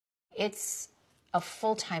it's a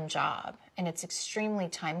full-time job, and it's extremely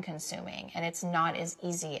time-consuming, and it's not as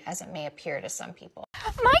easy as it may appear to some people.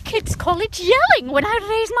 My kids call it yelling when I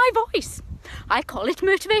raise my voice. I call it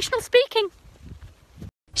motivational speaking.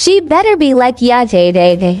 She better be like Yate.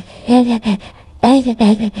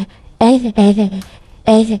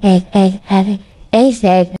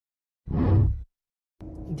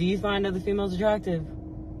 Do you find other females attractive?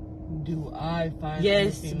 Do I find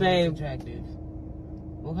yes, other females babe. attractive?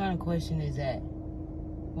 What kind of question is that?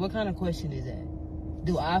 What kind of question is that?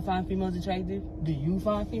 Do I find females attractive? Do you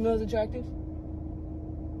find females attractive?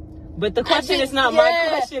 But the question is not my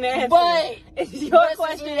question to answer. But it's your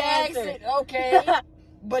question to answer. answer. Okay.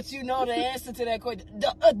 But you know the answer to that question.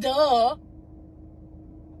 Duh.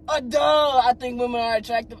 I think women are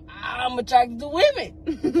attractive. I'm attracted to women.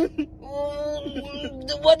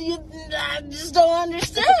 What do you... I just don't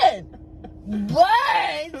understand.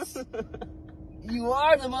 But... you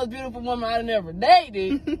are the most beautiful woman I've ever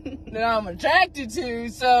dated that I'm attracted to.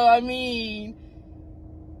 So, I mean,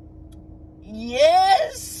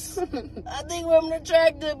 yes, I think women are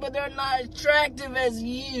attractive, but they're not attractive as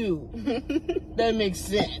you. That makes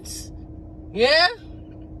sense. Yeah?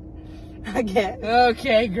 I guess.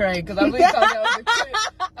 Okay, great. Because I really thought that was a trick.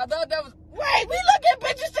 I thought that was... Wait, we look at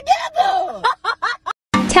pictures together.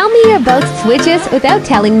 Tell me you're both switches without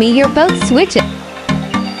telling me you're both switches.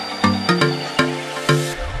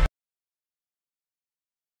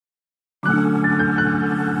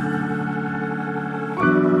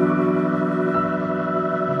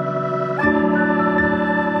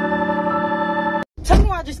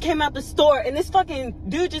 I just came out the store and this fucking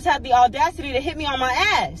dude just had the audacity to hit me on my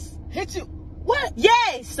ass. Hit you? What?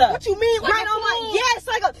 Yes. What you mean? Like right on my... Yes,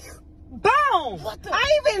 like a... Boom. What the... I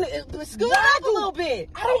even scooted up a little bit.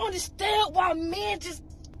 I don't understand why men just...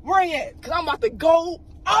 Where you at? Because I'm about to go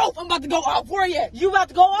off. I'm about to go off. Where you at? You about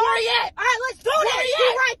to go off? Where you at? All right, let's do that.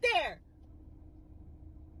 You right there.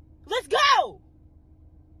 Let's go.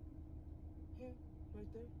 Right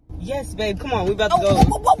there? Yes, babe. Come on. We about to go.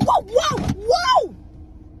 Whoa.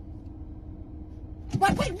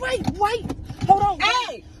 Wait. Hold on.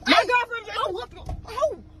 Hey, my girlfriend just... Wait.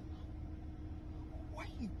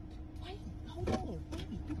 Hold on. Wait.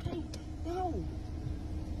 You can't... No.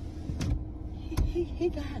 He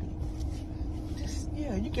got it. Just,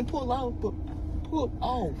 yeah, you can pull off, but pull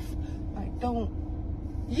off. Like, don't...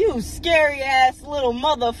 You scary ass little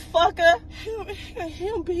motherfucker.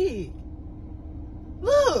 Him big.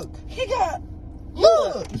 Look, he got...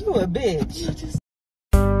 Look, you a bitch. Yeah, just...